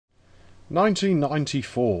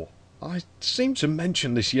1994. I seem to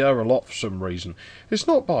mention this year a lot for some reason. It's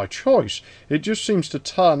not by choice, it just seems to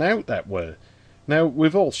turn out that way. Now,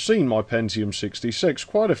 we've all seen my Pentium 66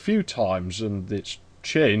 quite a few times, and it's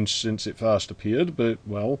changed since it first appeared, but,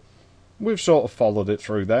 well, we've sort of followed it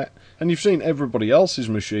through that. And you've seen everybody else's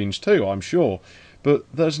machines too, I'm sure. But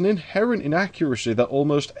there's an inherent inaccuracy that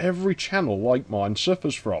almost every channel like mine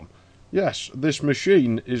suffers from. Yes, this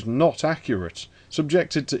machine is not accurate.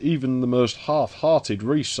 Subjected to even the most half-hearted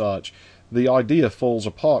research, the idea falls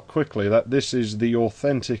apart quickly that this is the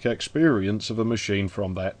authentic experience of a machine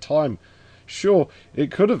from that time. Sure,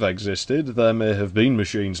 it could have existed, there may have been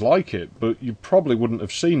machines like it, but you probably wouldn't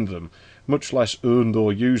have seen them, much less owned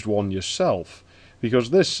or used one yourself, because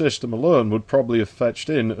this system alone would probably have fetched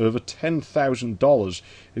in over $10,000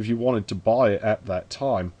 if you wanted to buy it at that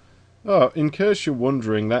time. Oh, in case you're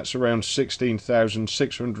wondering, that's around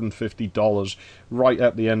 $16,650 right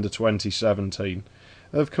at the end of 2017.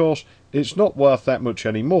 Of course, it's not worth that much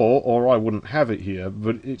anymore, or I wouldn't have it here,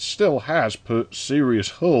 but it still has put serious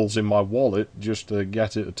holes in my wallet just to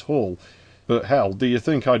get it at all. But hell, do you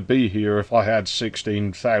think I'd be here if I had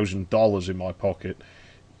 $16,000 in my pocket?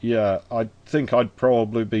 Yeah, I think I'd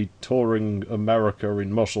probably be touring America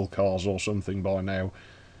in muscle cars or something by now.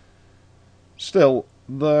 Still,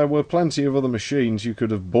 there were plenty of other machines you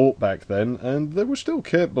could have bought back then, and they were still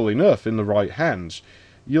capable enough in the right hands.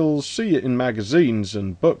 You'll see it in magazines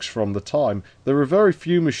and books from the time. There are very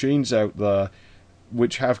few machines out there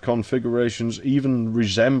which have configurations even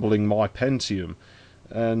resembling my Pentium.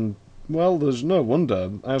 And, well, there's no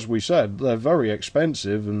wonder. As we said, they're very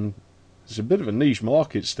expensive, and it's a bit of a niche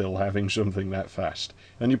market still having something that fast.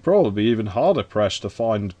 And you're probably even harder pressed to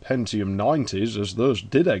find Pentium 90s, as those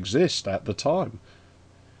did exist at the time.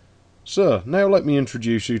 So, now let me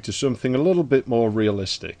introduce you to something a little bit more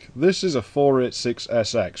realistic. This is a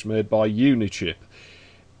 486SX made by Unichip.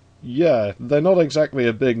 Yeah, they're not exactly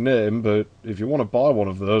a big name, but if you want to buy one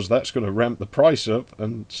of those, that's going to ramp the price up,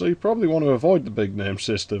 and so you probably want to avoid the big name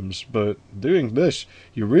systems. But doing this,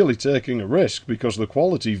 you're really taking a risk, because the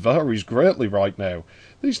quality varies greatly right now.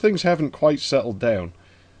 These things haven't quite settled down.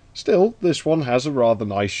 Still, this one has a rather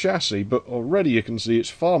nice chassis, but already you can see it's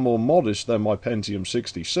far more modest than my Pentium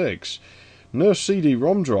 66. No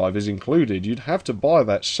CD-ROM drive is included, you'd have to buy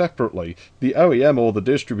that separately. The OEM or the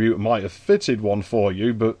distributor might have fitted one for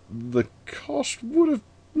you, but the cost would have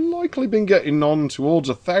likely been getting on towards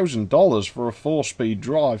 $1,000 for a 4-speed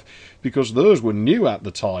drive, because those were new at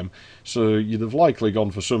the time, so you'd have likely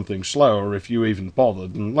gone for something slower if you even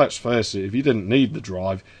bothered, and let's face it, if you didn't need the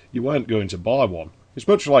drive, you weren't going to buy one. It's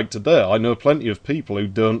much like today. I know plenty of people who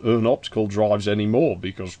don't own optical drives anymore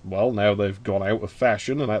because, well, now they've gone out of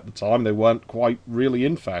fashion, and at the time they weren't quite really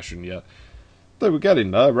in fashion yet. They were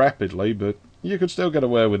getting there rapidly, but you could still get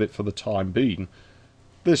away with it for the time being.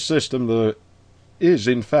 This system, though, is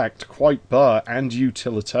in fact quite bare and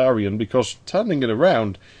utilitarian, because turning it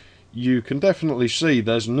around, you can definitely see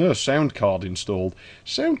there's no sound card installed.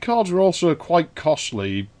 Sound cards are also quite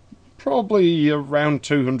costly. Probably around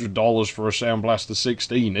 $200 for a Sound Blaster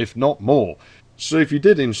 16, if not more. So if you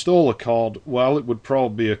did install a card, well, it would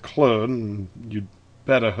probably be a clone, and you'd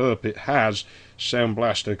better hope it has Sound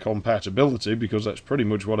Blaster compatibility, because that's pretty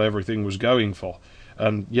much what everything was going for.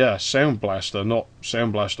 And yeah, Sound Blaster, not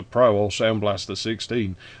Sound Blaster Pro or Sound Blaster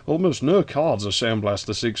 16. Almost no cards are Sound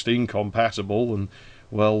Blaster 16 compatible, and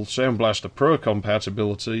well, Sound Blaster Pro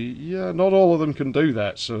compatibility, yeah, not all of them can do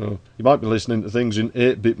that, so you might be listening to things in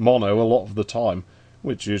 8-bit mono a lot of the time,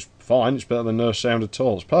 which is fine, it's better than no sound at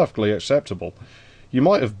all, it's perfectly acceptable. You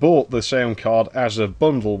might have bought the sound card as a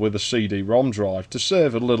bundle with a CD-ROM drive to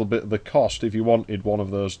save a little bit of the cost if you wanted one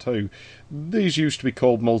of those too. These used to be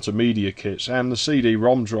called multimedia kits, and the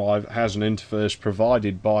CD-ROM drive has an interface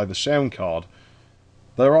provided by the sound card.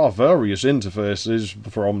 There are various interfaces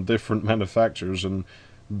from different manufacturers, and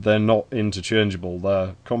they're not interchangeable.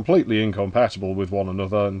 They're completely incompatible with one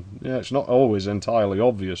another, and yeah, it's not always entirely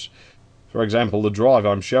obvious. For example, the drive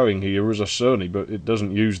I'm showing here is a Sony, but it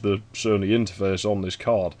doesn't use the Sony interface on this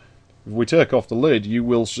card. If we take off the lid, you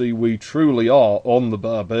will see we truly are on the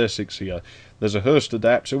bare basics here. There's a host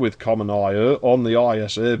adapter with common I/O on the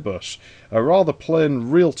ISA bus. A rather plain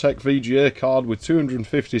Realtek VGA card with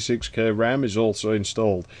 256k RAM is also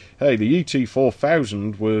installed. Hey, the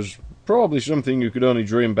ET4000 was probably something you could only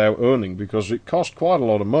dream about owning, because it cost quite a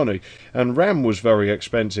lot of money, and RAM was very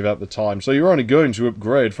expensive at the time, so you're only going to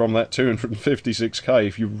upgrade from that 256k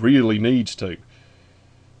if you really need to.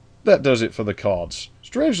 that does it for the cards.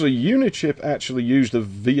 Strangely, Unichip actually used a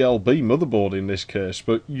VLB motherboard in this case,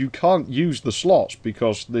 but you can't use the slots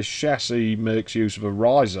because this chassis makes use of a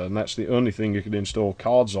riser, and that's the only thing you can install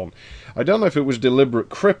cards on. I don't know if it was deliberate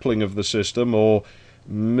crippling of the system, or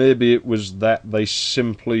maybe it was that they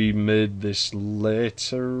simply made this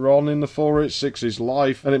later on in the 486's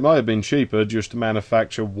life, and it might have been cheaper just to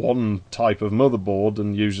manufacture one type of motherboard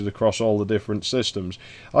and use it across all the different systems.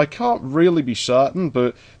 I can't really be certain,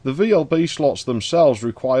 but the VLB slots themselves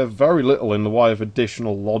require very little in the way of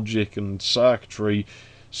additional logic and circuitry,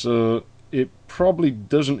 so it probably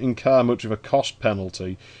doesn't incur much of a cost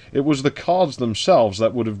penalty. It was the cards themselves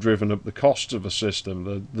that would have driven up the costs of a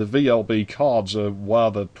system. The VLB cards are where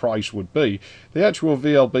the price would be. The actual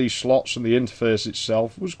VLB slots and the interface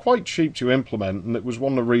itself was quite cheap to implement, and it was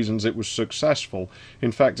one of the reasons it was successful.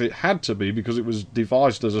 In fact, it had to be, because it was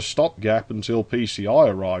devised as a stopgap until PCI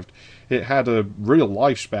arrived. It had a real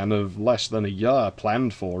lifespan of less than a year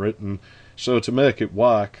planned for it, and so to make it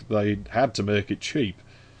work, they had to make it cheap.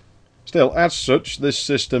 Still, as such, this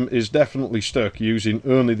system is definitely stuck using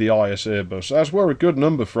only the ISA bus, as were a good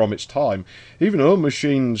number from its time. Even home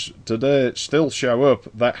machines today still show up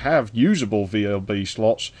that have usable VLB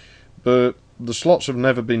slots, but the slots have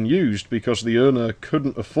never been used because the owner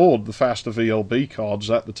couldn't afford the faster VLB cards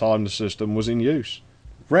at the time the system was in use.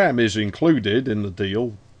 RAM is included in the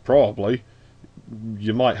deal, probably.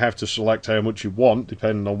 You might have to select how much you want,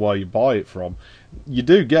 depending on where you buy it from. You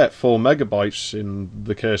do get 4 megabytes in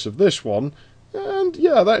the case of this one, and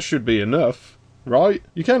yeah, that should be enough, right?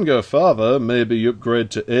 You can go further, maybe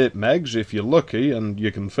upgrade to 8 megs if you're lucky, and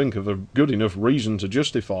you can think of a good enough reason to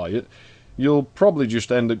justify it. You'll probably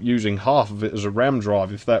just end up using half of it as a RAM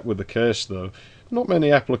drive if that were the case, though. Not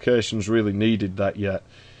many applications really needed that yet.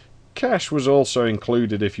 Cache was also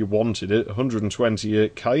included if you wanted it,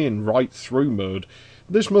 128K in write-through mode.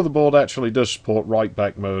 This motherboard actually does support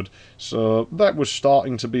write-back mode, so that was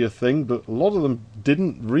starting to be a thing, but a lot of them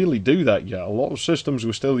didn't really do that yet. A lot of systems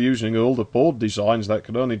were still using older board designs that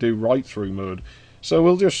could only do write-through mode, so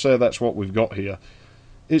we'll just say that's what we've got here.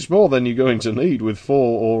 It's more than you're going to need with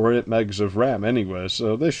 4 or 8 megs of RAM anyway,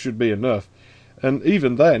 so this should be enough. And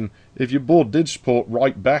even then, if your board did support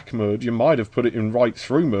write-back mode, you might have put it in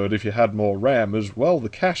write-through mode if you had more RAM. As well, the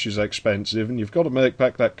cache is expensive, and you've got to make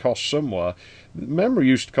back that cost somewhere. Memory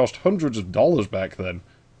used to cost hundreds of dollars back then.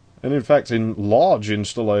 And in fact, in large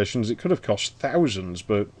installations, it could have cost thousands,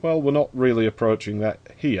 but, well, we're not really approaching that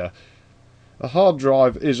here. A hard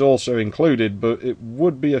drive is also included, but it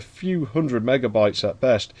would be a few hundred megabytes at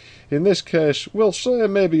best. In this case, we'll say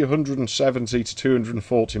maybe 170 to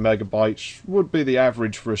 240 megabytes would be the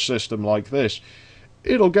average for a system like this.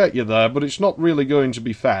 It'll get you there, but it's not really going to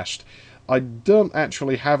be fast. I don't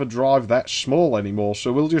actually have a drive that small anymore,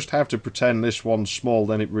 so we'll just have to pretend this one's smaller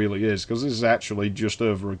than it really is, because this is actually just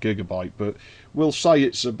over a gigabyte, but we'll say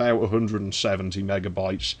it's about 170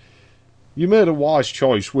 megabytes. You made a wise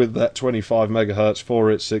choice with that 25MHz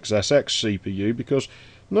 486SX CPU, because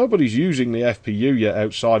nobody's using the FPU yet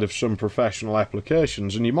outside of some professional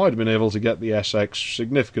applications, and you might have been able to get the SX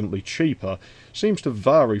significantly cheaper. Seems to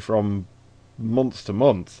vary from month to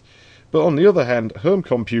month. But on the other hand, home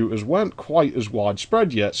computers weren't quite as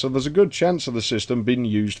widespread yet, so there's a good chance of the system being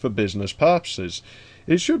used for business purposes.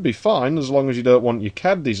 It should be fine as long as you don't want your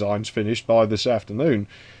CAD designs finished by this afternoon.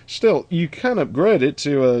 Still, you can upgrade it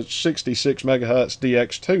to a 66MHz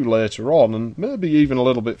DX2 later on, and maybe even a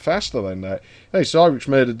little bit faster than that. Hey, Cyrix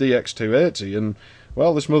made a DX280, and,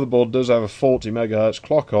 well, this motherboard does have a 40MHz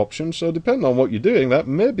clock option, so depending on what you're doing, that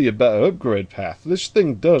may be a better upgrade path. This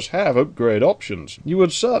thing does have upgrade options. You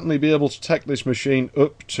would certainly be able to take this machine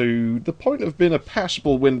up to the point of being a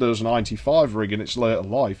passable Windows 95 rig in its later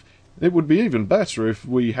life. It would be even better if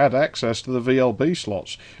we had access to the VLB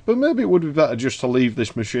slots, but maybe it would be better just to leave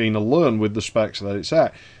this machine alone with the specs that it's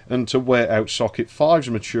at, and to wait out Socket 5's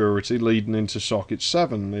maturity leading into Socket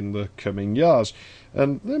 7 in the coming years,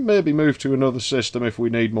 and then maybe move to another system if we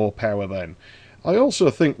need more power then. I also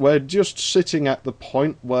think we're just sitting at the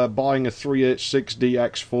point where buying a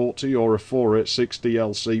 386DX40 or a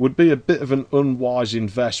 486DLC would be a bit of an unwise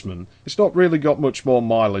investment. It's not really got much more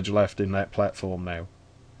mileage left in that platform now.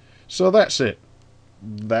 So that's it.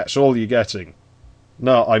 That's all you're getting.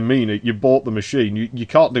 No, I mean it. You bought the machine. You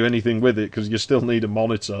can't do anything with it because you still need a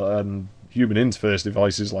monitor and human interface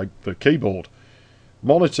devices like the keyboard.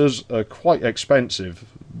 Monitors are quite expensive,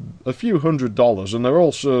 a few $100s, and they're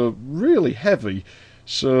also really heavy.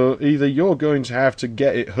 So either you're going to have to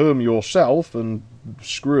get it home yourself and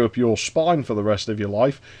screw up your spine for the rest of your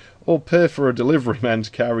life, or pay for a delivery man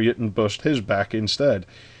to carry it and bust his back instead.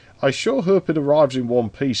 I sure hope it arrives in one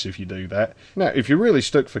piece if you do that. Now, if you're really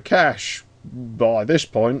stuck for cash by this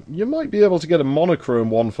point, you might be able to get a monochrome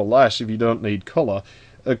one for less if you don't need colour.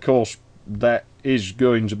 Of course, that is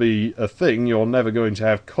going to be a thing. You're never going to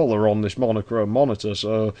have colour on this monochrome monitor,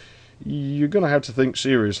 so you're going to have to think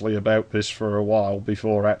seriously about this for a while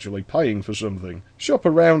before actually paying for something. Shop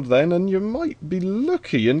around then and you might be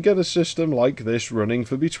lucky and get a system like this running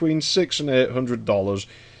for between $600 and $800.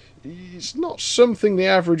 It's not something the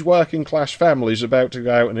average working class family is about to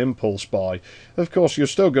go out and impulse buy. Of course, you're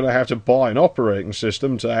still going to have to buy an operating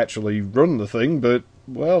system to actually run the thing, but,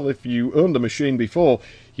 well, if you owned a machine before,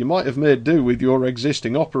 you might have made do with your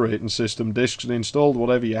existing operating system disks and installed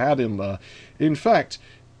whatever you had in there. In fact,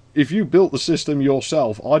 if you built the system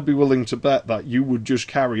yourself, I'd be willing to bet that you would just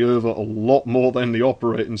carry over a lot more than the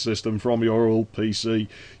operating system from your old PC.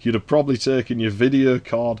 You'd have probably taken your video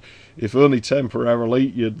card, if only temporarily.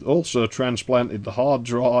 You'd also transplanted the hard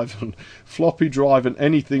drive and floppy drive and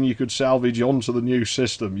anything you could salvage onto the new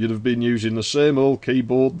system. You'd have been using the same old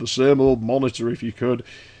keyboard, the same old monitor if you could.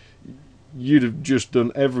 You'd have just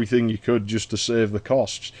done everything you could just to save the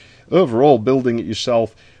costs. Overall, building it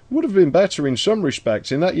yourself would have been better in some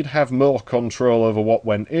respects, in that you'd have more control over what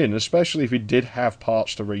went in, especially if you did have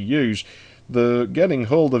parts to reuse. The getting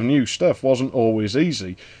hold of new stuff wasn't always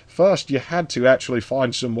easy. First, you had to actually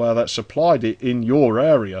find somewhere that supplied it in your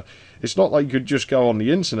area. It's not like you could just go on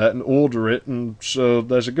the internet and order it, and so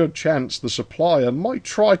there's a good chance the supplier might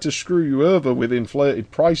try to screw you over with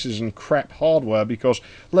inflated prices and crap hardware, because,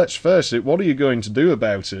 let's face it, what are you going to do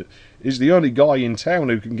about it? He's the only guy in town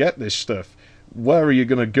who can get this stuff. Where are you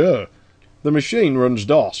going to go? The machine runs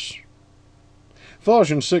DOS.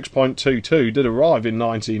 Version 6.22 did arrive in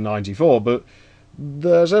 1994, but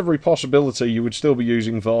there's every possibility you would still be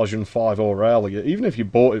using version 5 or earlier, even if you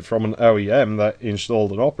bought it from an OEM that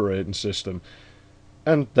installed an operating system.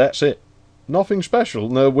 And that's it. Nothing special,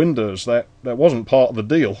 no Windows. That wasn't part of the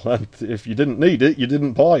deal, and if you didn't need it, you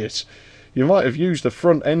didn't buy it. You might have used the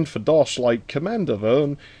front end for DOS like Commander though,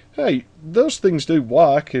 and hey, those things do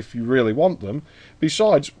work if you really want them.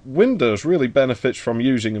 Besides, Windows really benefits from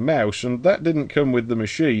using a mouse, and that didn't come with the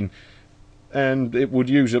machine, and it would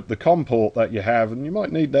use up the COM port that you have, and you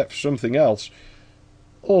might need that for something else.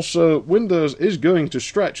 Also, Windows is going to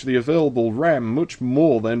stretch the available RAM much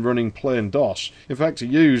more than running plain DOS. In fact, to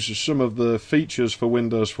use some of the features for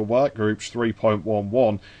Windows for Workgroups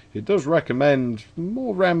 3.11, it does recommend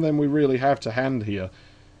more RAM than we really have to hand here.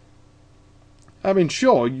 I mean,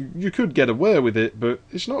 sure, you could get away with it, but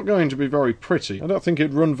it's not going to be very pretty. I don't think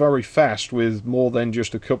it'd run very fast with more than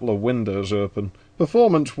just a couple of windows open.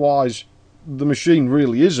 Performance-wise, the machine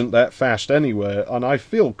really isn't that fast anyway, and I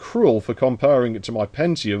feel cruel for comparing it to my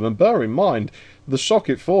Pentium, and bear in mind, the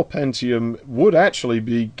socket 4 Pentium would actually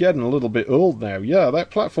be getting a little bit old now. Yeah, that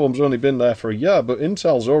platform's only been there for a year, but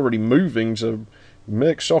Intel's already moving to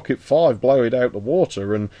make socket 5 blow it out the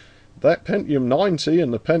water, and that Pentium 90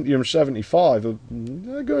 and the Pentium 75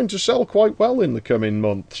 are going to sell quite well in the coming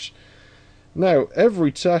months. Now,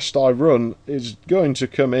 every test I run is going to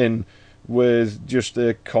come in with just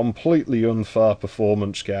a completely unfair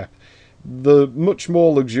performance gap. The much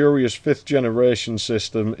more luxurious 5th generation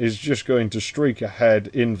system is just going to streak ahead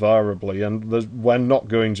invariably, and we're not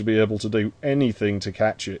going to be able to do anything to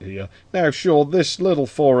catch it here. Now sure, this little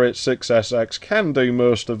 486SX can do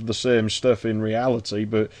most of the same stuff in reality,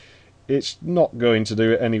 but it's not going to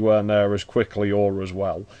do it anywhere near as quickly or as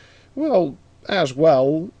well. Well,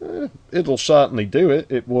 it'll certainly do it.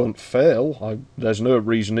 It won't fail. There's no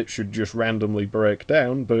reason it should just randomly break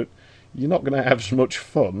down, but you're not going to have as much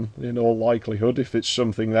fun, in all likelihood, if it's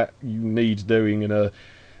something that you need doing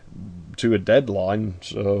to a deadline.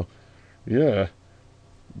 So, yeah.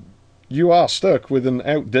 You are stuck with an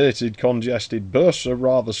outdated, congested burst, a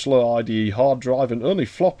rather slow IDE hard drive, and only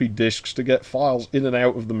floppy disks to get files in and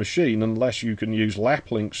out of the machine, unless you can use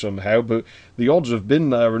LapLink somehow, but the odds of being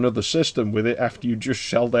there another system with it after you just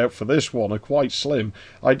shelled out for this one are quite slim.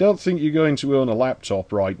 I don't think you're going to own a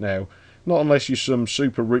laptop right now. Not unless you're some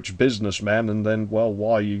super rich businessman, and then, well,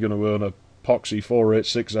 why are you going to own a Poxy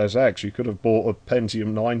 486SX? You could have bought a Pentium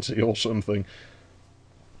 90 or something.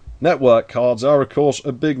 Network cards are, of course,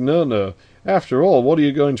 a big no-no. After all, what are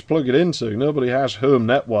you going to plug it into? Nobody has home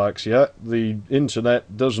networks yet. The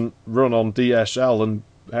internet doesn't run on DSL and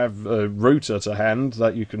have a router to hand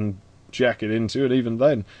that you can jack it into, and even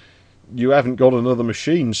then, you haven't got another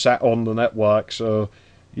machine sat on the network, so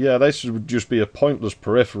yeah, this would just be a pointless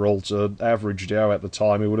peripheral to average Joe at the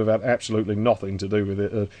time. It would have had absolutely nothing to do with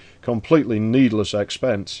it, a completely needless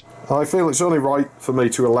expense. I feel it's only right for me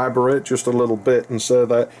to elaborate just a little bit and say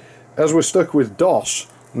that as we're stuck with DOS,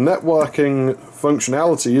 networking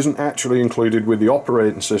functionality isn't actually included with the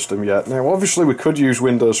operating system yet. Now, obviously we could use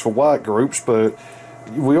Windows for work groups, but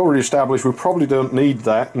we already established we probably don't need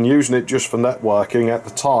that, and using it just for networking at the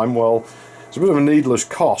time, well, it's a bit of a needless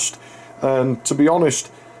cost. And to be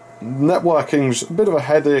honest, networking's a bit of a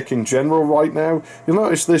headache in general right now. You'll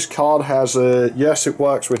notice this card has a, yes, it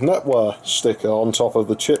works with network sticker on top of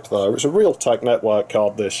the chip there. It's a Realtek network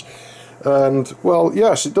card, this. And, well,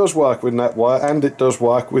 yes, it does work with network, and it does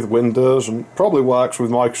work with Windows, and probably works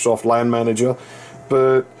with Microsoft LAN Manager,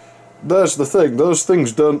 but there's the thing, those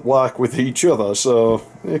things don't work with each other, so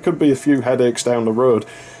it could be a few headaches down the road.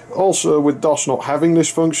 Also, with DOS not having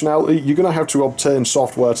this functionality, you're going to have to obtain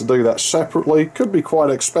software to do that separately. Could be quite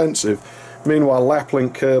expensive. Meanwhile,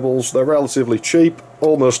 lap-link cables, they're relatively cheap.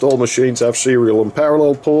 Almost all machines have serial and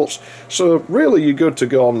parallel ports, so really you're good to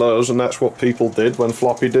go on those, and that's what people did when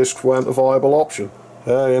floppy disks weren't a viable option.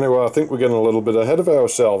 Anyway, I think we're getting a little bit ahead of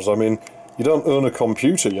ourselves. I mean, you don't own a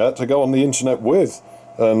computer yet to go on the internet with.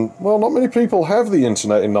 And, well, not many people have the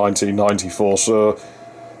internet in 1994, so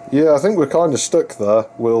yeah, I think we're kind of stuck there.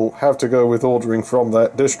 We'll have to go with ordering from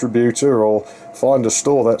that distributor or find a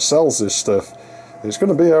store that sells this stuff. It's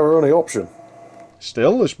going to be our only option.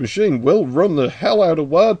 Still, this machine will run the hell out of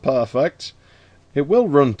WordPerfect. It will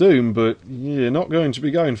run Doom, but you're not going to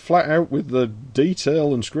be going flat out with the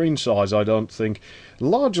detail and screen size, I don't think.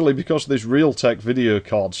 Largely because this Realtek video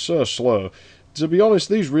card's so slow. To be honest,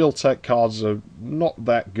 these Realtek cards are not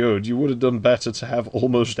that good. You would have done better to have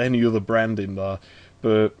almost any other brand in there.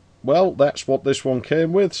 But, well, that's what this one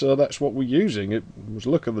came with, so that's what we're using. It was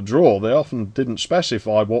look at the drawer. They often didn't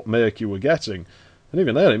specify what make you were getting. And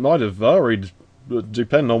even then, it might have varied,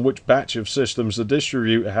 depending on which batch of systems the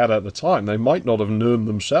distributor had at the time. They might not have known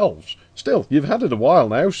themselves. Still, you've had it a while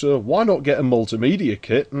now, so why not get a multimedia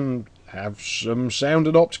kit and have some sound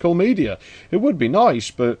and optical media? It would be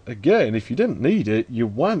nice, but again, if you didn't need it, you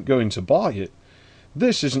weren't going to buy it.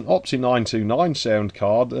 This is an Opti 929 sound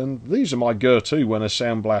card, and these are my go-to when a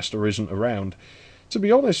Sound Blaster isn't around. To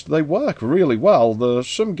be honest, they work really well, though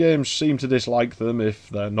some games seem to dislike them if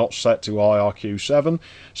they're not set to IRQ7,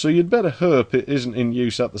 so you'd better hope it isn't in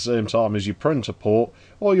use at the same time as your printer port,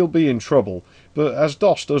 or you'll be in trouble. But as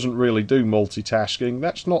DOS doesn't really do multitasking,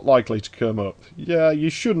 that's not likely to come up. Yeah, you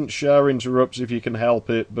shouldn't share interrupts if you can help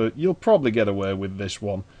it, but you'll probably get away with this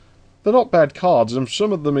one. They're not bad cards, and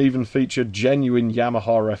some of them even feature genuine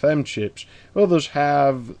Yamaha FM chips. Others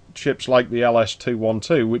have chips like the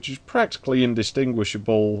LS212, which is practically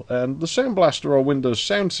indistinguishable, and the Sound Blaster or Windows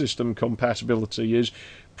Sound System compatibility is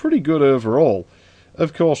pretty good overall.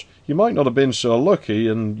 Of course, you might not have been so lucky,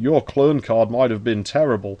 and your clone card might have been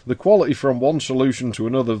terrible. The quality from one solution to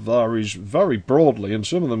another varies very broadly, and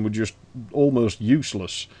some of them were just almost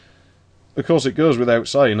useless. Of course, it goes without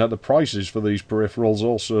saying that the prices for these peripherals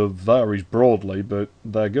also varies broadly, but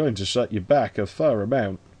they're going to set you back a fair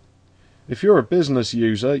amount. If you're a business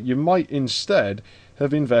user, you might instead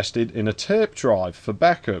have invested in a tape drive for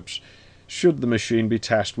backups, should the machine be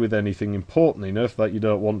tasked with anything important enough that you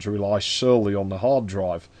don't want to rely solely on the hard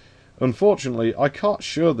drive. Unfortunately, I can't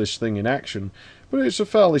show this thing in action, but it's a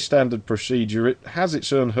fairly standard procedure. It has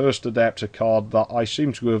its own host adapter card that I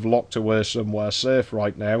seem to have locked away somewhere safe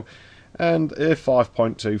right now, and a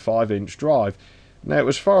 5.25-inch drive. Now,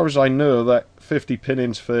 as far as I know, that 50-pin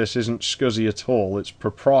interface isn't scuzzy at all. It's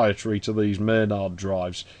proprietary to these Maynard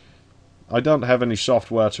drives. I don't have any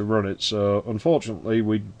software to run it, so unfortunately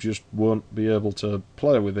we just won't be able to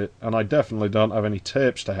play with it, and I definitely don't have any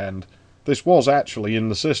tapes to hand. This was actually in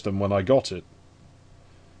the system when I got it.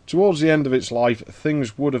 Towards the end of its life,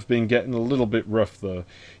 things would have been getting a little bit rough though.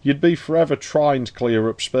 You'd be forever trying to clear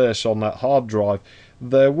up space on that hard drive.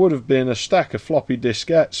 There would have been a stack of floppy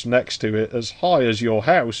diskettes next to it as high as your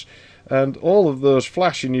house, and all of those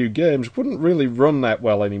flashy new games wouldn't really run that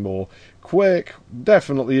well anymore. Quake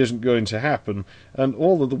definitely isn't going to happen, and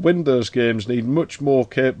all of the Windows games need much more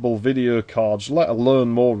capable video cards, let alone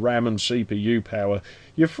more RAM and CPU power.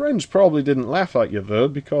 Your friends probably didn't laugh at you though,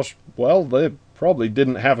 because, well, they probably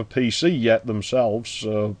didn't have a PC yet themselves,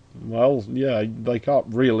 so, well, yeah, they can't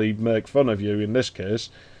really make fun of you in this case.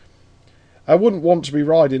 I wouldn't want to be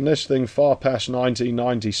riding this thing far past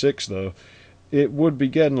 1996 though. It would be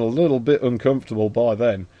getting a little bit uncomfortable by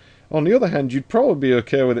then. On the other hand, you'd probably be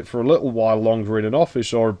okay with it for a little while longer in an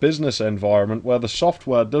office or a business environment where the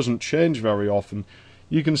software doesn't change very often.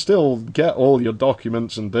 You can still get all your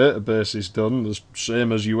documents and databases done the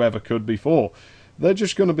same as you ever could before. They're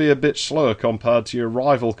just going to be a bit slower compared to your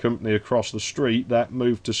rival company across the street that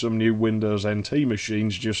moved to some new Windows NT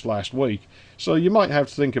machines just last week, so you might have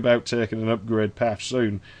to think about taking an upgrade path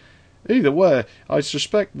soon. Either way, I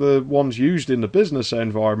suspect the ones used in the business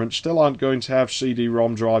environment still aren't going to have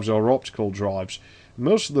CD-ROM drives or optical drives.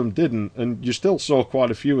 Most of them didn't, and you still saw quite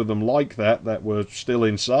a few of them like that were still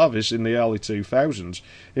in service in the early 2000s.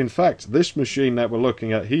 In fact, this machine that we're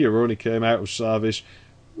looking at here only came out of service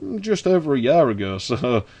just over a year ago,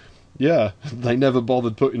 so yeah, they never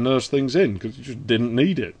bothered putting those things in because you just didn't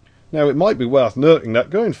need it. Now, it might be worth noting that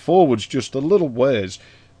going forwards just a little ways,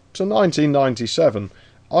 to 1997,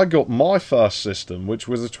 I got my first system, which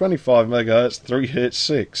was a 25 MHz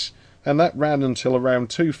 386, and that ran until around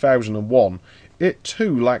 2001. It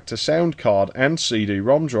too lacked a sound card and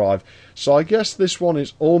CD-ROM drive, so I guess this one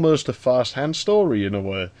is almost a first-hand story in a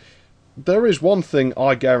way. There is one thing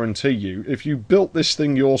I guarantee you, if you built this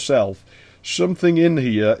thing yourself, something in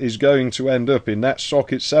here is going to end up in that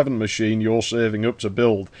Socket 7 machine you're saving up to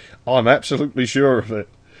build. I'm absolutely sure of it.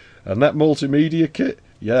 And that multimedia kit?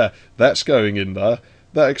 Yeah, that's going in there.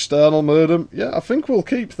 That external modem? Yeah, I think we'll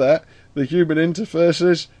keep that. The human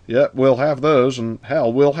interfaces? Yeah, we'll have those, and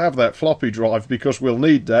hell, we'll have that floppy drive because we'll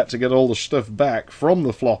need that to get all the stuff back from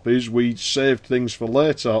the floppies we saved things for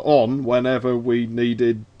later on whenever we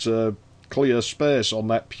needed clear space on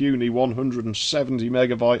that puny 170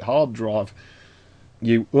 megabyte hard drive.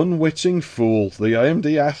 You unwitting fool, the AMD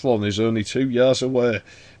Athlon is only 2 years away.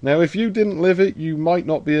 Now, if you didn't live it, you might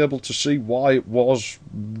not be able to see why it was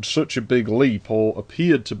such a big leap, or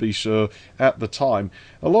appeared to be so at the time.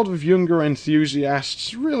 A lot of younger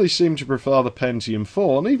enthusiasts really seem to prefer the Pentium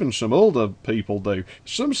 4, and even some older people do.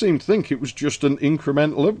 Some seem to think it was just an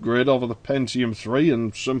incremental upgrade over the Pentium 3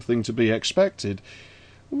 and something to be expected.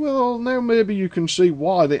 Well, now maybe you can see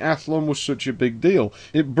why the Athlon was such a big deal.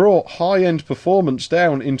 It brought high-end performance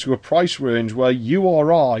down into a price range where you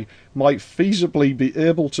or I might feasibly be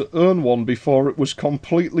able to earn one before it was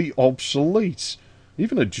completely obsolete.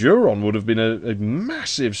 Even a Duron would have been a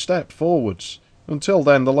massive step forwards. Until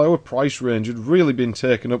then, the lower price range had really been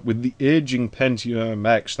taken up with the aging Pentium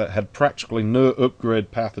MX that had practically no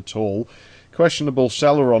upgrade path at all, questionable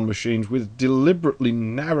Celeron machines with deliberately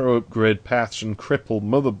narrow upgrade paths and crippled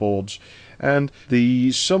motherboards, and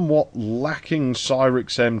the somewhat lacking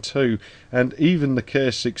Cyrix M2 and even the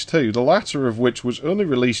K62, the latter of which was only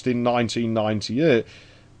released in 1998,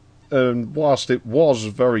 and whilst it was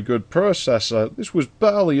a very good processor, this was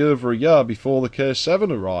barely over a year before the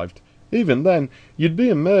K7 arrived. Even then, you'd be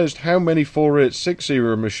amazed how many 486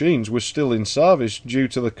 era machines were still in service due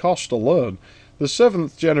to the cost alone. The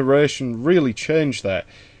 7th generation really changed that.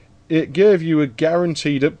 It gave you a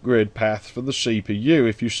guaranteed upgrade path for the CPU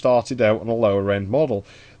if you started out on a lower end model.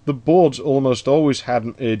 The boards almost always had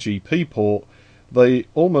an AGP port. They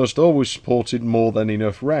almost always supported more than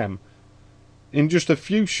enough RAM. In just a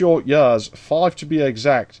few short years, 5 to be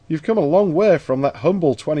exact, you've come a long way from that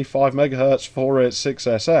humble 25 MHz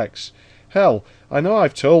 486SX. Hell, I know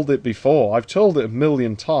I've told it before, I've told it a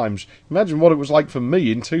million times. Imagine what it was like for me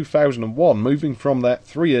in 2001, moving from that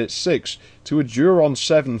 386 to a Duron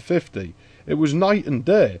 750. It was night and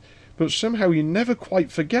day, but somehow you never quite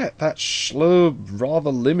forget that slow,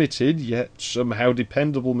 rather limited, yet somehow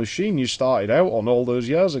dependable machine you started out on all those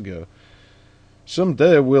years ago.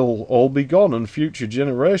 Someday we'll all be gone and future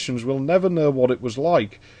generations will never know what it was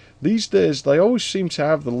like. These days, they always seem to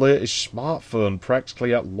have the latest smartphone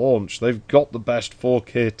practically at launch. They've got the best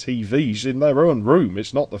 4K TVs in their own room.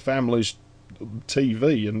 It's not the family's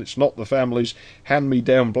TV, and it's not the family's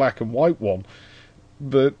hand-me-down black and white one.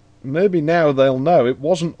 But maybe now they'll know it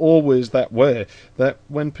wasn't always that way, that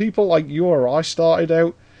when people like you or I started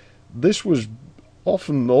out, this was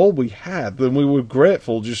often all we had, and we were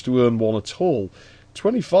grateful just to earn one at all.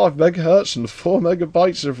 25 megahertz and 4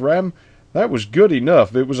 megabytes of RAM, that was good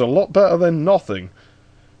enough. It was a lot better than nothing.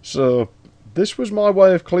 So, this was my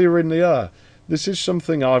way of clearing the air. This is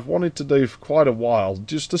something I've wanted to do for quite a while,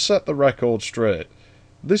 just to set the record straight.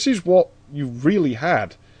 This is what you really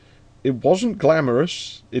had. It wasn't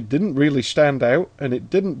glamorous, it didn't really stand out, and it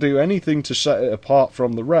didn't do anything to set it apart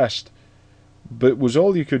from the rest. But it was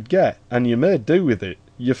all you could get, and you made do with it.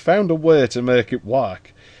 You found a way to make it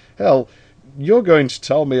work. Hell, you're going to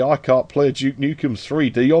tell me I can't play Duke Nukem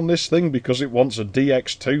 3D on this thing because it wants a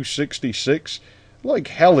DX266? Like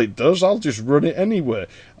hell it does, I'll just run it anyway.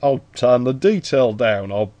 I'll turn the detail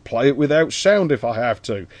down, I'll play it without sound if I have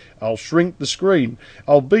to, I'll shrink the screen,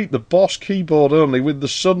 I'll beat the boss keyboard only with the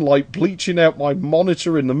sunlight bleaching out my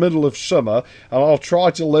monitor in the middle of summer, and I'll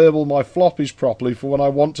try to label my floppies properly for when I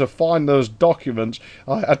want to find those documents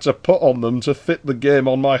I had to put on them to fit the game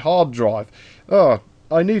on my hard drive.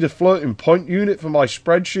 I need a floating point unit for my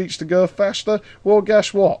spreadsheets to go faster. Well,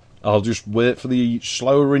 guess what? I'll just wait for the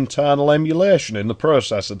slower internal emulation in the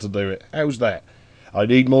processor to do it. How's that? I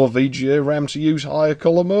need more VGA RAM to use higher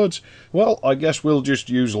colour modes. Well, I guess we'll just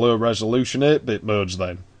use low resolution 8-bit modes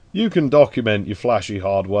then. You can document your flashy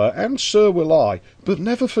hardware, and so will I, but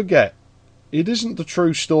never forget, it isn't the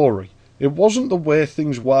true story. It wasn't the way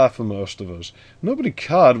things were for most of us. Nobody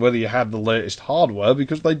cared whether you had the latest hardware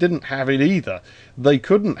because they didn't have it either. They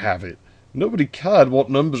couldn't have it. Nobody cared what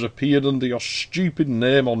numbers appeared under your stupid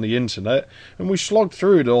name on the internet, and we slogged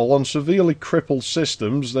through it all on severely crippled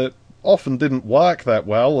systems that often didn't work that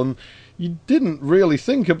well, and you didn't really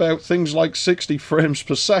think about things like 60 frames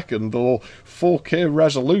per second or 4K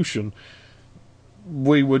resolution.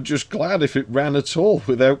 We were just glad if it ran at all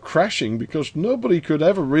without crashing, because nobody could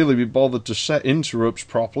ever really be bothered to set interrupts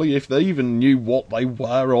properly if they even knew what they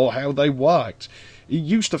were or how they worked. It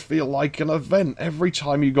used to feel like an event every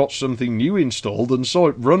time you got something new installed and saw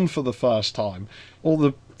it run for the first time, or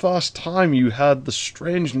the first time you heard the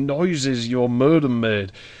strange noises your modem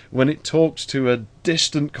made when it talked to a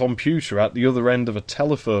distant computer at the other end of a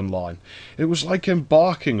telephone line. It was like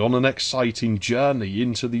embarking on an exciting journey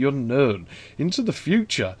into the unknown, into the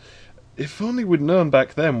future. If only we'd known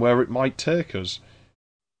back then where it might take us.